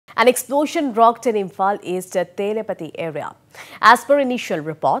An explosion rocked in Imphal East Telepati area. As per initial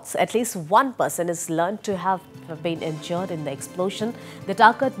reports, at least one person is learned to have been injured in the explosion that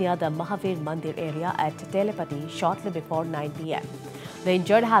occurred near the Mahavir Mandir area at Telepati shortly before 9 p.m. The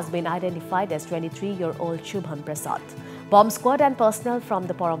injured has been identified as 23-year-old Shubham Prasad. Bomb squad and personnel from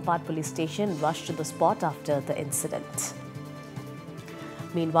the Parampat police station rushed to the spot after the incident.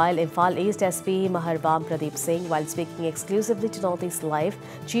 Meanwhile, Imphal East SP Maharbam Pradip Singh, while speaking exclusively to Northeast Live,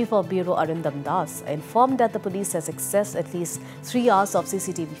 Chief of Bureau Arindam Das informed that the police has accessed at least 3 hours of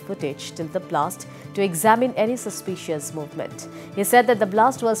CCTV footage till the blast to examine any suspicious movement. He said that the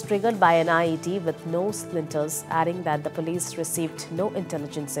blast was triggered by an IED with no splinters, adding that the police received no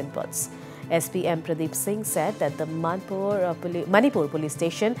intelligence inputs. SPM Pradip Singh said that the Manipur police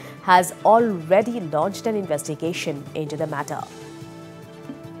station has already launched an investigation into the matter.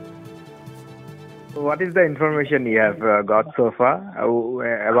 What is the information you have got so far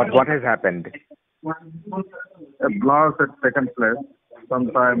about what has happened? A blast had taken place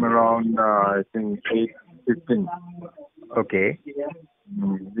sometime around, I think, 8:15. Okay.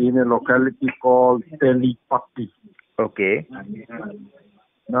 In a locality called Telepati. Okay.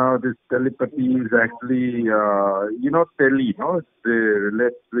 Now, this Telepati is actually, tele, no? It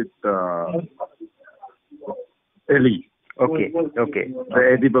relates with tele. Okay. Okay. The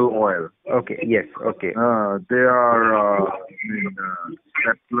edible oil. Okay. Yes. Okay. They are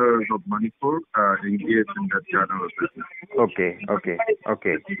settlers of Manipur engaged in that kind of business. Okay. Okay.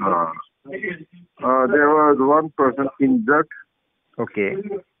 Okay. There was one person injured. Okay.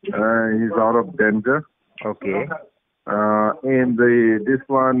 He's out of danger. Okay. And this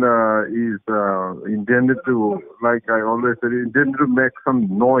one is intended to, like I always said, intended to make some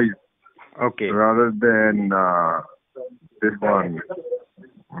noise. Okay. Rather than this one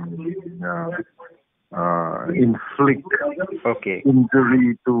inflict injury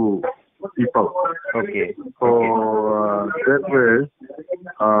to people. Okay. So that way,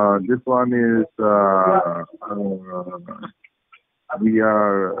 this one is we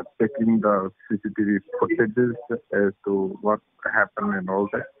are taking the CCTV footages as to what happened and all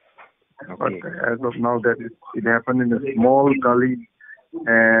that. Okay. But as of now, it happened in a small gully.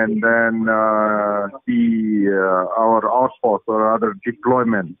 And then our outpost or other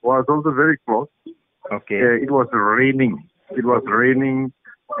deployment was also very close. Okay. It was raining.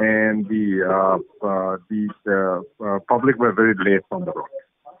 And the public were very late on the road.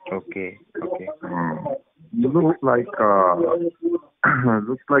 Okay. Okay. It looks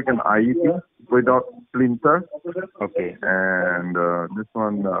like an IED without splinter. Okay. And this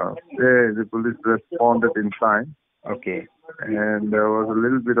one, the police responded in time. Okay. And there was a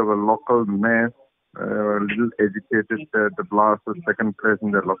little bit of a local mess. A little agitated. The blast was taken place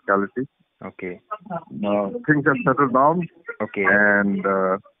in the locality. Okay. Things have settled down. Okay. And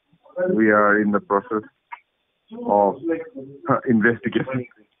we are in the process of investigation.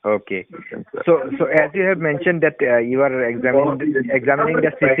 Okay. So as you have mentioned that you are examining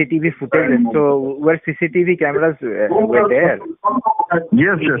the CCTV footage. So were CCTV cameras were there?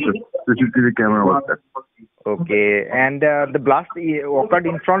 Yes. CCTV camera was there. Okay. And the blast occurred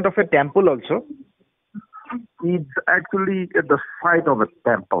in front of a temple also? It's actually at the site of a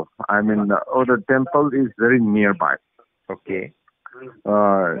temple. I mean, the temple is very nearby. Okay.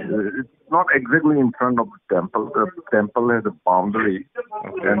 It's not exactly in front of the temple. The temple has a boundary.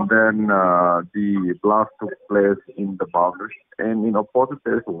 Okay. And then the blast took place in the boundary. And in opposite,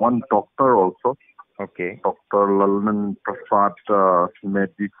 there's one doctor also. Okay. Dr. Lalman Prasad,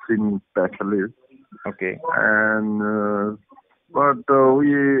 medicine specialist. Okay. And but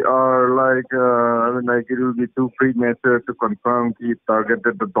we are it will be too premature to confirm he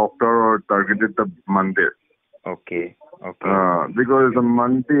targeted the doctor or targeted the mandir. Okay. Okay. Because the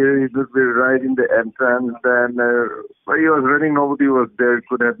mandir, it would be right in the entrance, and he was running, nobody was there. It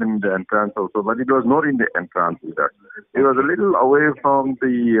could have been in the entrance also, but it was not in the entrance either. It was a little away from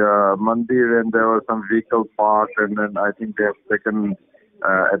the mandir, and there was some vehicle parked, and then I think they have taken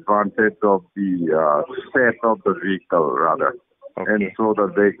advantage of the set of the vehicle rather. Okay. And so the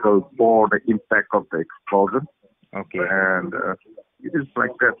vehicle bore the impact of the explosion. Okay. And it is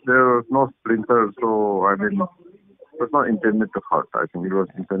like that. There was no splinter, so I mean, it was not intended to hurt. I think it was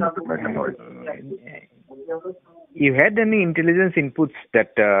intended to make a noise. You had any intelligence inputs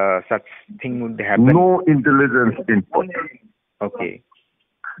that such thing would happen? No intelligence input. Okay.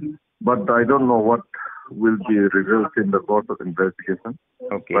 But I don't know what will be revealed in the course of investigation.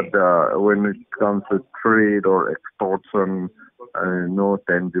 Okay. But when it comes to trade or extortion, no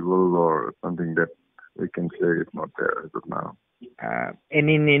tangible or something that we can say is not there as of now.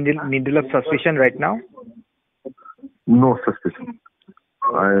 Any needle of suspicion right now? No suspicion.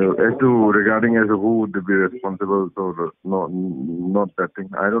 Regarding who would be responsible, so no, not that thing.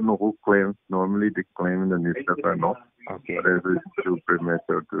 I don't know who claims. Normally they claim in the newspaper, no. Okay. But it is too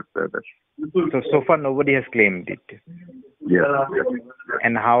premature to say that. So far nobody has claimed it. Yes.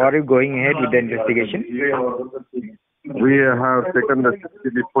 And how are you going ahead with the investigation? We have taken the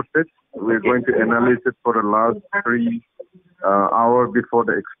CCTV footage. We're going to analyze it for the last 3 hours before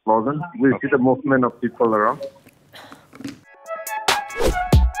the explosion. We see the movement of people around.